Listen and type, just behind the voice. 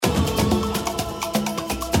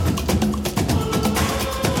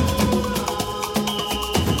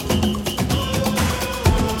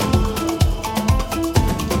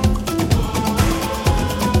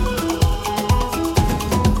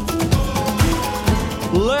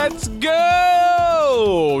Let's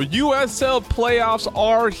go! USL playoffs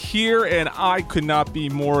are here, and I could not be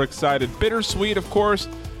more excited. Bittersweet, of course,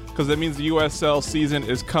 because that means the USL season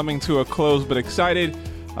is coming to a close, but excited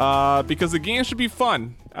because the game should be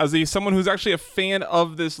fun. As someone who's actually a fan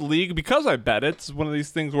of this league, because I bet it, it's one of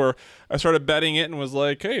these things where I started betting it and was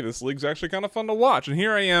like, hey, this league's actually kind of fun to watch. And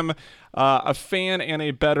here I am, a fan and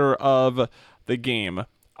a bettor of the game.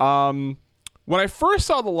 When I first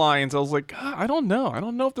saw the lines, I was like, I don't know. I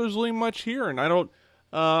don't know if there's really much here, and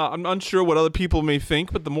I'm unsure what other people may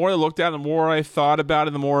think, but the more I looked at it, the more I thought about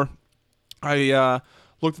it, the more I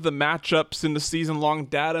looked at the matchups in the season-long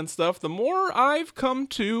data and stuff, the more I've come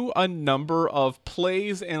to a number of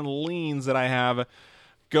plays and leans that I have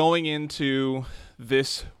going into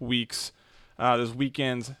this weekend's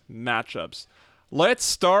matchups. Let's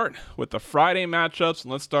start with the Friday matchups,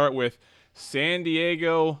 and let's start with San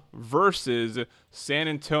Diego versus San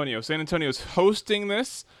Antonio. San Antonio is hosting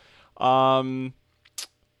this. I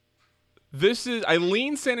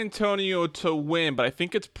lean San Antonio to win, but I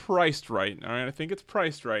think it's priced right. All right, I think it's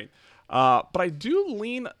priced right. But I do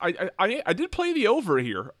lean. I did play the over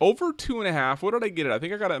here, over 2.5. What did I get it? I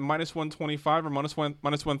think I got it at minus 125 or minus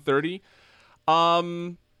 130.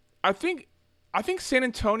 I think San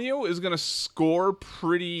Antonio is going to score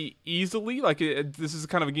pretty easily. This is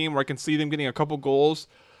kind of a game where I can see them getting a couple goals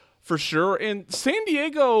for sure. And San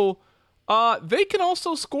Diego, they can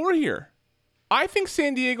also score here. I think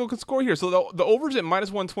San Diego can score here. So the over's at minus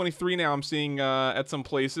 123 now. I'm seeing at some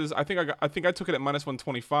places. I think I took it at minus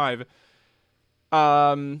 125.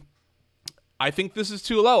 I think this is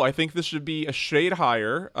too low. I think this should be a shade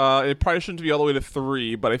higher. It probably shouldn't be all the way to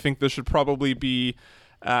 3, but I think this should probably be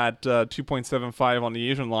at 2.75 on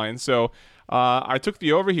the Asian line. So I took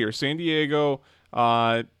the over here. San Diego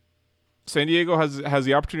has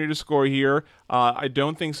the opportunity to score here. I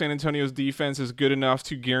don't think San Antonio's defense is good enough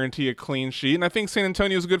to guarantee a clean sheet, and I think San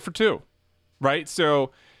Antonio is good for 2, right?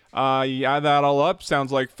 So you add that all up,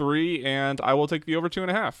 sounds like 3, and I will take the over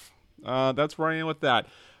 2.5. That's where I am with that.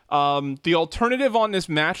 The alternative on this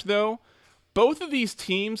match, though, both of these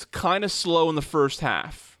teams kind of slow in the first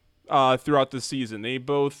half. Throughout the season, they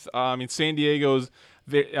both. San Diego's.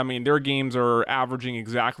 Their games are averaging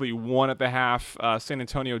exactly 1 at the half. San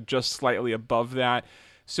Antonio just slightly above that.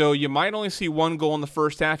 So you might only see 1 goal in the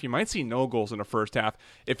first half. You might see no goals in the first half.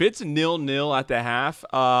 If it's 0-0 at the half,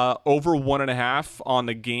 over 1.5 on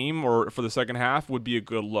the game or for the second half would be a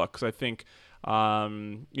good look. Because I think,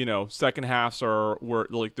 second halves are where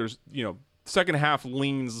second half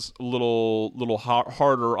leans a little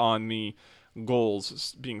harder on the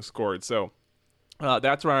goals being scored. So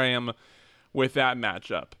that's where I am with that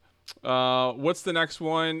matchup. What's the next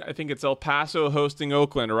one? I think it's El Paso hosting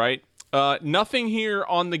Oakland, right? Nothing here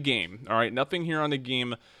on the game. All right, nothing here on the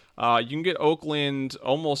game. You can get Oakland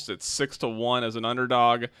almost at 6-1 as an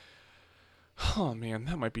underdog. Oh man,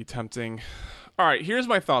 that might be tempting. All right, here's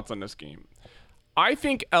my thoughts on this game. I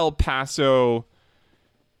think El Paso,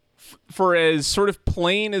 for as sort of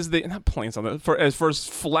plain as they, not plain something, for as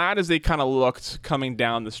flat as they kind of looked coming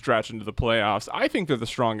down the stretch into the playoffs, I think they're the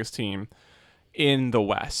strongest team in the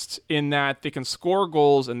West, in that they can score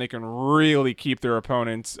goals and they can really keep their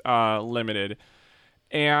opponents limited.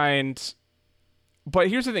 But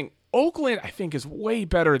here's the thing. Oakland, I think, is way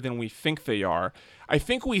better than we think they are. I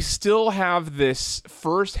think we still have this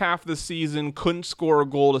first half of the season, couldn't score a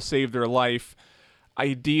goal to save their life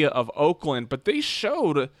idea of Oakland, but they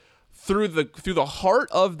showed through the heart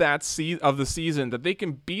of the season that they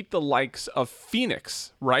can beat the likes of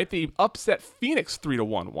Phoenix, right? They upset Phoenix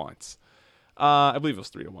 3-1 once. I believe it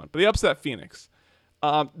was 3-1, but they upset Phoenix.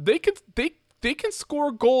 They can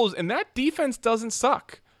score goals, and that defense doesn't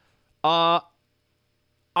suck. I'm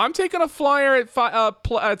taking a flyer at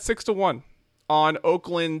 6-1 on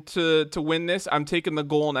Oakland to win this. I'm taking the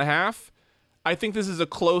 1.5. I think this is a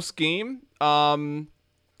close game. I'm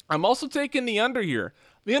also taking the under here.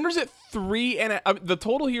 The under's at 3, and the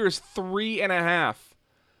total here is 3.5.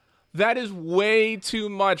 That is way too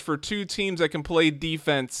much for two teams that can play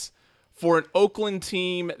defense, for an Oakland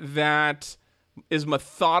team that is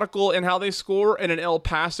methodical in how they score and an El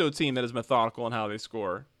Paso team that is methodical in how they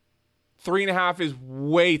score. 3.5 is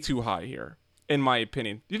way too high here, in my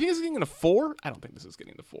opinion. Do you think this is getting to 4? I don't think this is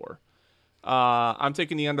getting to 4. I'm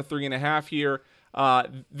taking the under 3.5 here.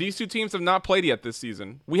 These two teams have not played yet this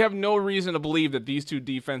season. We have no reason to believe that these two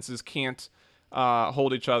defenses can't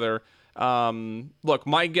hold each other. Look,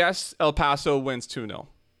 my guess, El Paso wins 2-0,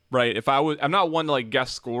 right? I'm not one to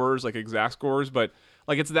guess scores, exact scores, but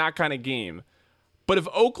it's that kind of game. But if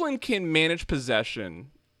Oakland can manage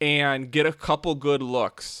possession and get a couple good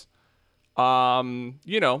looks,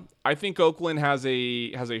 I think Oakland has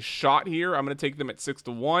a shot here. I'm going to take them at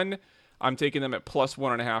 6-1. I'm taking them at plus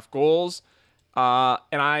 1.5 goals.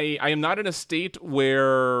 And I am not in a state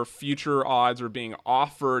where future odds are being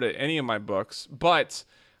offered at any of my books, but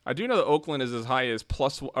I do know that Oakland is as high as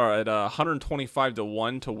plus or at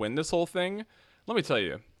 125-1 to win this whole thing. Let me tell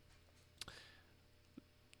you,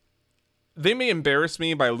 they may embarrass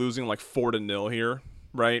me by losing like 4-0 here,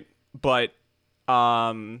 right? But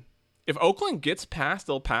if Oakland gets past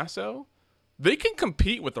El Paso, they can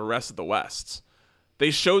compete with the rest of the West. They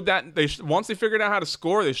showed that once they figured out how to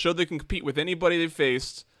score, they showed they can compete with anybody they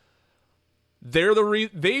faced. They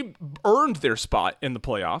earned their spot in the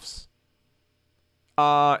playoffs.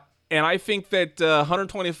 And I think that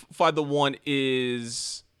 125-1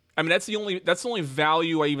 is, I mean, that's the only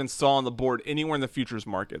value I even saw on the board anywhere in the futures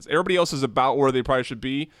markets. Everybody else is about where they probably should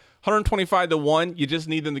be. 125-1, you just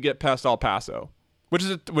need them to get past El Paso, which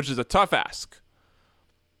is a tough ask.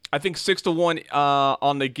 I think 6-1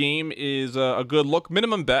 on the game is a good look.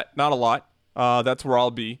 Minimum bet, not a lot. That's where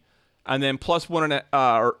I'll be. And then plus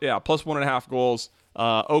 1.5 goals.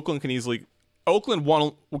 Oakland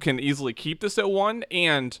can easily keep this at 1,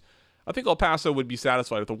 and I think El Paso would be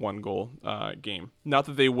satisfied with a 1-goal game. Not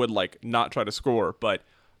that they would not try to score, but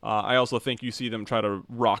I also think you see them try to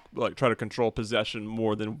control possession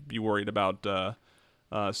more than be worried about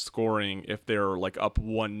scoring if they're up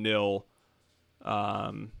 1-0.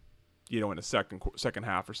 In a second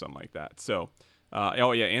half or something like that. So,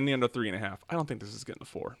 and the under 3.5. I don't think this is getting the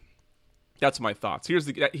 4. That's my thoughts. Here's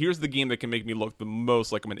the game that can make me look the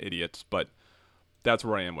most like I'm an idiot, but that's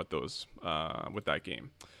where I am with those with that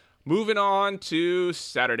game. Moving on to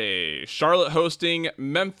Saturday, Charlotte hosting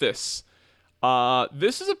Memphis.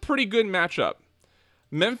 This is a pretty good matchup.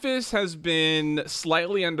 Memphis has been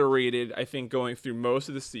slightly underrated, I think, going through most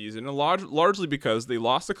of the season, and largely because they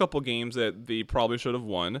lost a couple games that they probably should have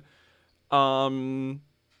won. That's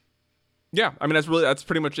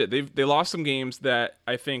pretty much it. They lost some games that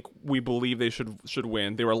I think we believe they should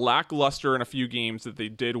win. They were lackluster in a few games that they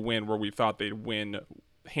did win where we thought they'd win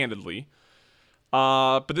handedly.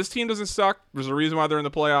 But this team doesn't suck. There's a reason why they're in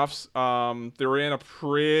the playoffs. They're in a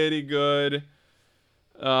pretty good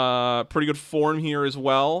form here as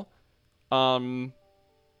well. You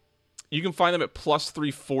can find them at plus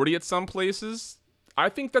 340 at some places. I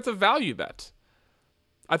think that's a value bet.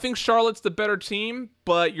 I think Charlotte's the better team,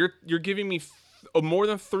 but you're giving me more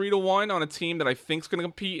than 3-1 on a team that I think is going to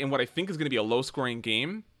compete in what I think is going to be a low-scoring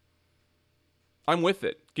game. I'm with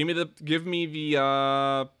it. Give me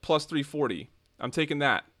the plus 340. I'm taking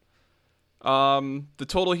that. The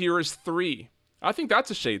total here is 3. I think that's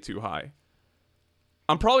a shade too high.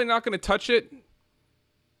 I'm probably not going to touch it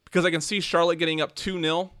because I can see Charlotte getting up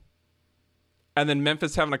 2-0. And then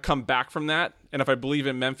Memphis having to come back from that. And if I believe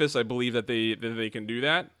in Memphis, I believe that they can do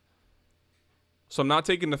that. So I'm not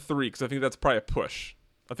taking the 3 because I think that's probably a push.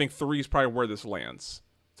 I think 3 is probably where this lands.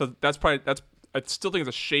 So I still think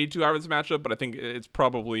it's a shade too high for this matchup, but I think it's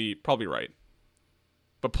probably right.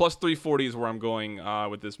 But plus 340 is where I'm going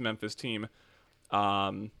with this Memphis team.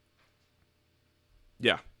 Yeah.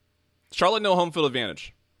 Charlotte, no home field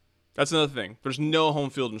advantage. That's another thing. There's no home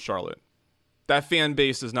field in Charlotte. That fan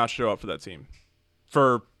base does not show up for that team.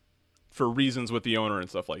 For reasons with the owner and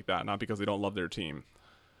stuff like that, not because they don't love their team.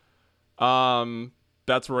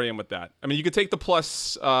 That's where I am with that. I mean, you could take the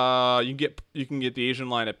plus. You can get the Asian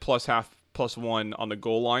line at plus half, plus 1 on the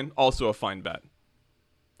goal line. Also a fine bet.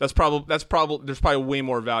 There's probably way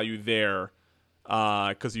more value there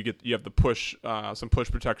because you have the push, some push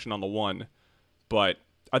protection on the 1. But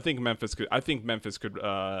I think Memphis could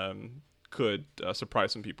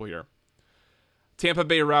surprise some people here. Tampa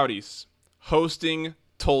Bay Rowdies hosting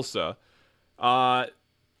Tulsa. I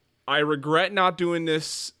regret not doing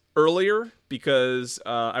this earlier because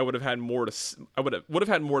I would have had more to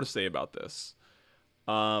say about this.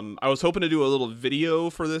 I was hoping to do a little video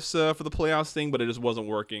for this for the playoffs thing, but it just wasn't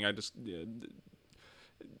working. I just couldn't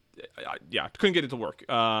get it to work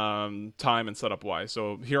time and setup wise.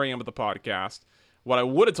 So here I am with the podcast. What I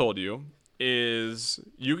would have told you is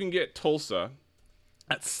you can get Tulsa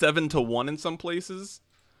at 7-1 in some places,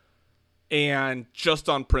 and just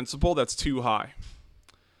on principle, that's too high.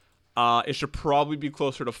 It should probably be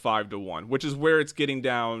closer to 5-1, which is where it's getting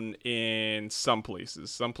down in some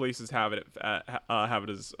places. Some places have it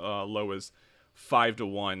as low as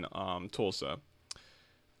 5-1. Tulsa.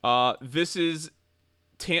 This is,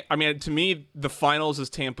 to me, the finals is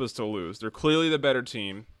Tampa's to lose. They're clearly the better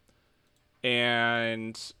team,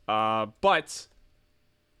 and but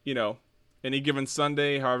any given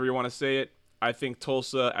Sunday, however you want to say it, I think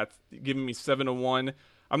Tulsa at giving me 7-1.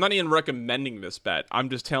 I'm not even recommending this bet. I'm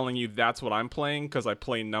just telling you that's what I'm playing because I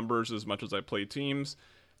play numbers as much as I play teams.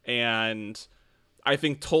 And I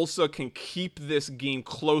think Tulsa can keep this game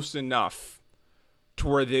close enough to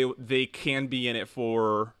where they can be in it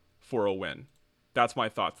for a win. That's my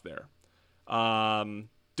thoughts there.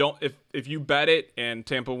 Don't if you bet it and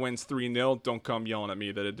Tampa wins 3-0, don't come yelling at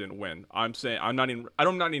me that it didn't win. I'm not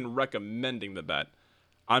even recommending the bet.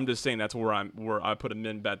 I'm just saying that's where I put a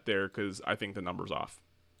min bet there because I think the number's off.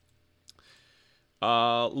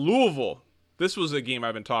 Louisville. This was a game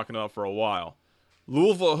I've been talking about for a while.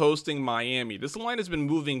 Louisville hosting Miami. This line has been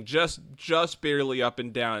moving just barely up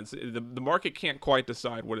and down. The market can't quite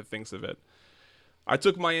decide what it thinks of it. I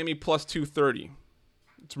took Miami plus 230.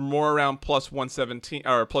 It's more around plus 117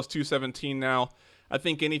 or plus 217 now. I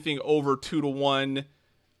think anything over 2-1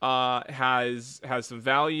 has some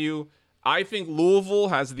value. I think Louisville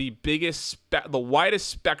has the the widest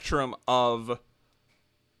spectrum of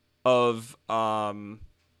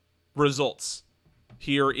results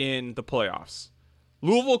here in the playoffs.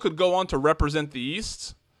 Louisville could go on to represent the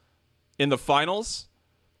East in the finals.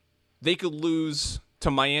 They could lose to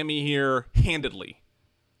Miami here handedly,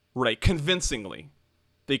 right? Convincingly,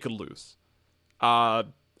 they could lose.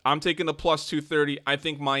 I'm taking the plus 230. I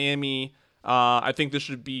think Miami. I think this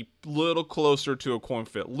should be a little closer to a coin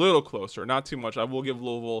flip. Little closer, not too much. I will give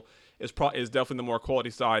Louisville is definitely the more quality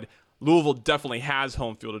side. Louisville definitely has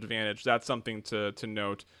home field advantage. That's something to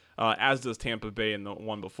note, as does Tampa Bay and the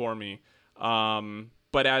one before me.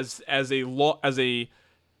 But as a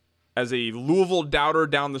Louisville doubter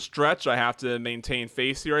down the stretch, I have to maintain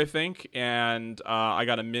face here, I think, and I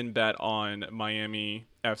got a min bet on Miami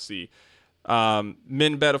FC.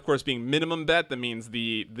 Min bet, of course, being minimum bet. That means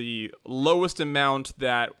the lowest amount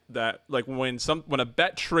that like when a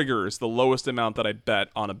bet triggers, the lowest amount that I bet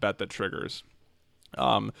on a bet that triggers.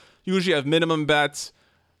 Usually I have minimum bets.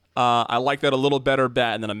 I like that a little better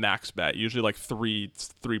bet and then a max bet. Usually like three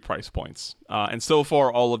price points. And so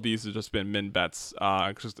far all of these have just been min bets.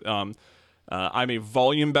 I'm a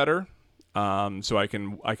volume better, so I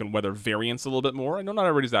can weather variance a little bit more. I know not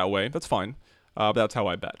everybody's that way. That's fine. But that's how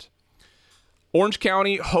I bet. Orange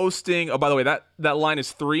County hosting. Oh, by the way, that line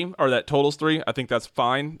is 3, or that total's 3. I think that's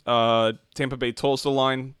fine. Tampa Bay Tulsa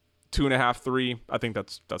line 2.5, 3. I think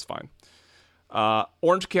that's fine.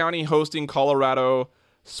 Orange County hosting Colorado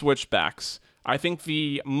Switchbacks. I think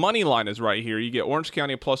the money line is right here. You get Orange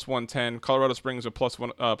County plus 110, Colorado Springs at plus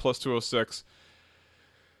 206.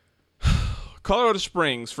 Colorado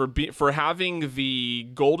Springs for having the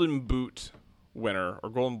Golden Boot winner or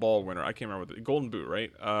Golden Ball winner. I can't remember the Golden Boot,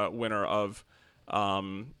 right? Winner of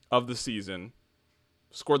the season,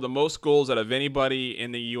 scored the most goals out of anybody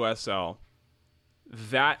in the USL.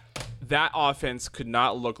 That offense could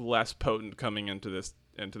not look less potent coming into this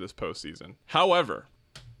postseason. However,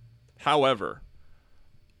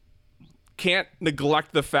 can't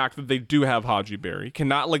neglect the fact that they do have Haji Berry.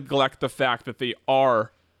 Cannot neglect the fact that they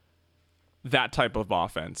are that type of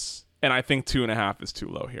offense. And I think 2.5 is too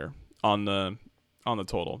low here on the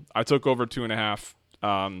total. I took over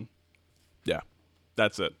 2.5. Yeah,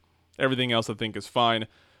 that's it. Everything else I think is fine.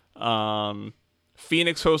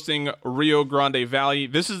 Phoenix hosting Rio Grande Valley.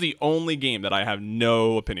 This is the only game that I have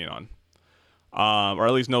no opinion on. Or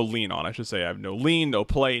at least no lean on, I should say. I have no lean, no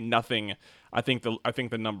play, nothing. I think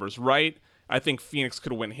the number's right. I think Phoenix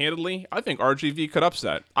could win handedly. I think RGV could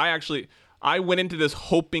upset. I went into this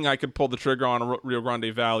hoping I could pull the trigger on Rio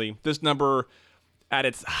Grande Valley. This number at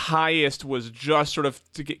its highest was just sort of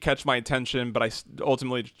to catch my attention, but I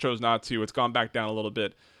ultimately chose not to. It's gone back down a little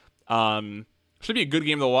bit. Should be a good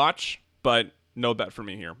game to watch, but no bet for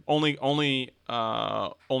me here. Only game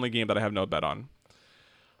that I have no bet on.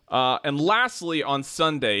 And lastly, on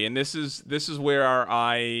Sunday, and this is where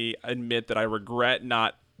I admit that I regret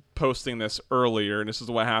not posting this earlier, and this is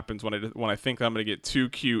what happens when I think I'm going to get too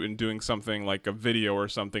cute in doing something like a video or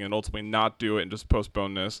something and ultimately not do it and just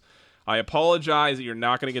postpone this. I apologize that you're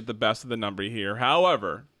not going to get the best of the number here.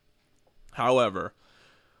 However,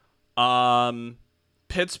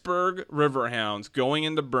 Pittsburgh Riverhounds going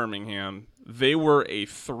into Birmingham, they were a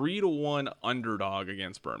 3-1 underdog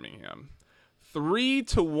against Birmingham.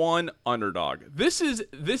 3-1 underdog. This is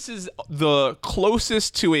the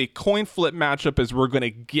closest to a coin flip matchup as we're going to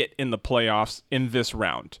get in the playoffs in this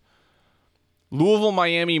round. Louisville,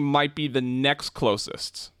 Miami might be the next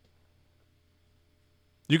closest.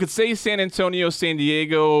 You could say San Antonio, San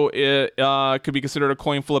Diego could be considered a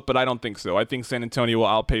coin flip, but I don't think so. I think San Antonio will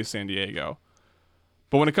outpace San Diego.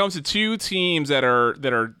 But when it comes to two teams that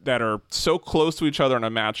are so close to each other in a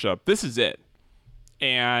matchup, this is it.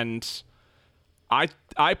 And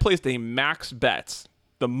I placed a max bet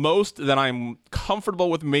The most that I'm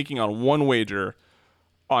comfortable with making on one wager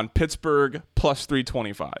on Pittsburgh plus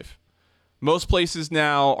 325. Most places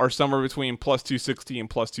now are somewhere between plus 260 and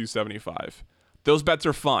plus 275. Those bets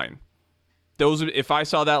are fine. Those, if I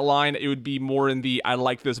saw that line, it would be more in the I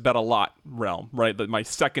like this bet a lot realm, right? My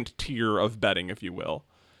second tier of betting, if you will.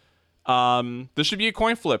 This should be a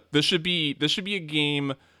coin flip. This should be a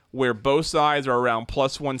game where both sides are around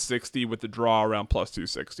plus 160 with the draw around plus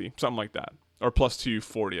 260, something like that, or plus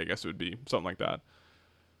 240, I guess it would be something like that.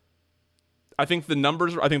 I think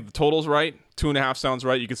the total's right. 2.5 sounds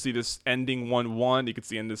right. You could see this ending 1-1. You could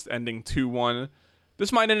see this ending 2-1.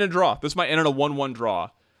 This might end in a draw. This might end in a 1-1 draw.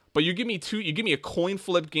 But you give me a coin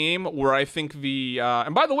flip game where I think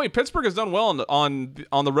and by the way, Pittsburgh has done well on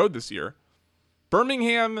the road this year.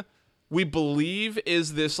 Birmingham, we believe,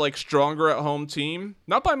 is this like stronger at home team.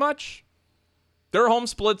 Not by much. Their home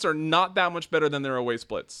splits are not that much better than their away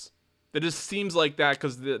splits. It just seems like that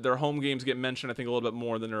because their home games get mentioned, I think, a little bit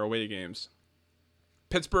more than their away games.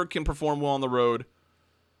 Pittsburgh can perform well on the road.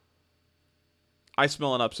 I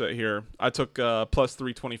smell an upset here. I took plus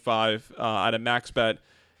 325 at a max bet.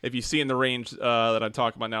 If you see in the range that I'm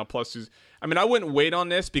talking about now, plus 2. I mean, I wouldn't wait on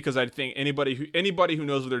this because I think anybody who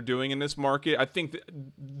knows what they're doing in this market, I think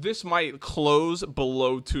this might close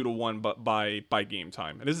below 2-1, but by game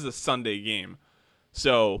time. And this is a Sunday game,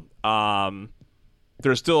 so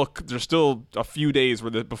there's still a few days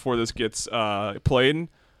before this gets played,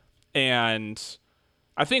 and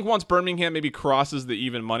I think once Birmingham maybe crosses the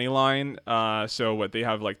even money line, so what they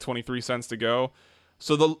have like 23 cents to go,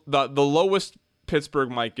 so the lowest Pittsburgh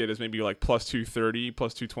might get is maybe like plus 230,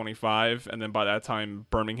 plus 225, and then by that time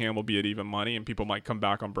Birmingham will be at even money, and people might come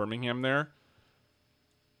back on Birmingham there.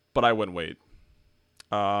 But I wouldn't wait.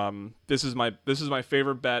 This is my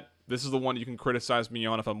favorite bet. This is the one you can criticize me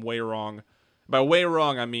on if I'm way wrong. By way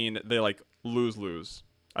wrong, I mean they like lose.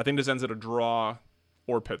 I think this ends at a draw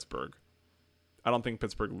or Pittsburgh. I don't think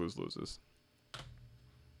Pittsburgh loses.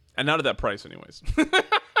 And not at that price anyways.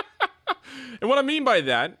 And what I mean by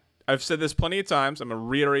that, I've said this plenty of times. I'm going to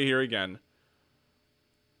reiterate here again.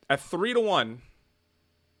 At 3-1,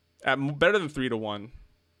 at better than 3-1,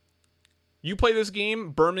 you play this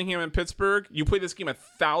game, Birmingham and Pittsburgh, you play this game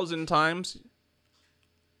 1,000 times.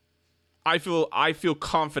 I feel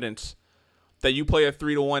confident that you play a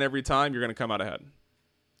 3-1 every time, you're going to come out ahead.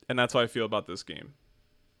 And that's how I feel about this game.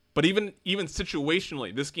 But even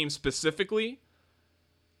situationally, this game specifically,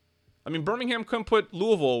 I mean, Birmingham couldn't put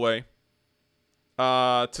Louisville away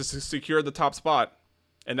to secure the top spot,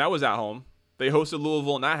 and that was at home. They hosted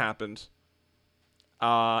Louisville, and that happened.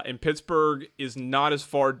 And Pittsburgh is not as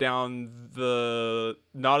far down the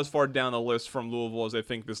list from Louisville as I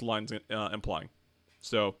think this line's implying.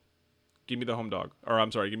 So, give me the home dog,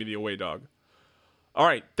 give me the away dog. All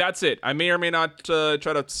right, that's it. I may or may not try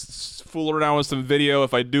to fool around with some video.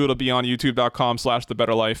 If I do, it'll be on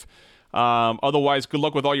youtube.com/thebetterlife. Otherwise, good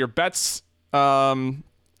luck with all your bets.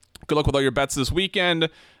 Good luck with all your bets this weekend.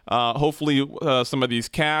 Hopefully, some of these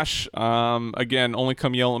cash. Again, only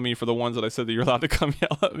come yell at me for the ones that I said that you're allowed to come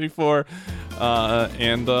yell at me for.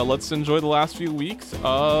 And let's enjoy the last few weeks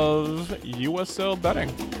of USL betting.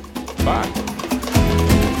 Bye.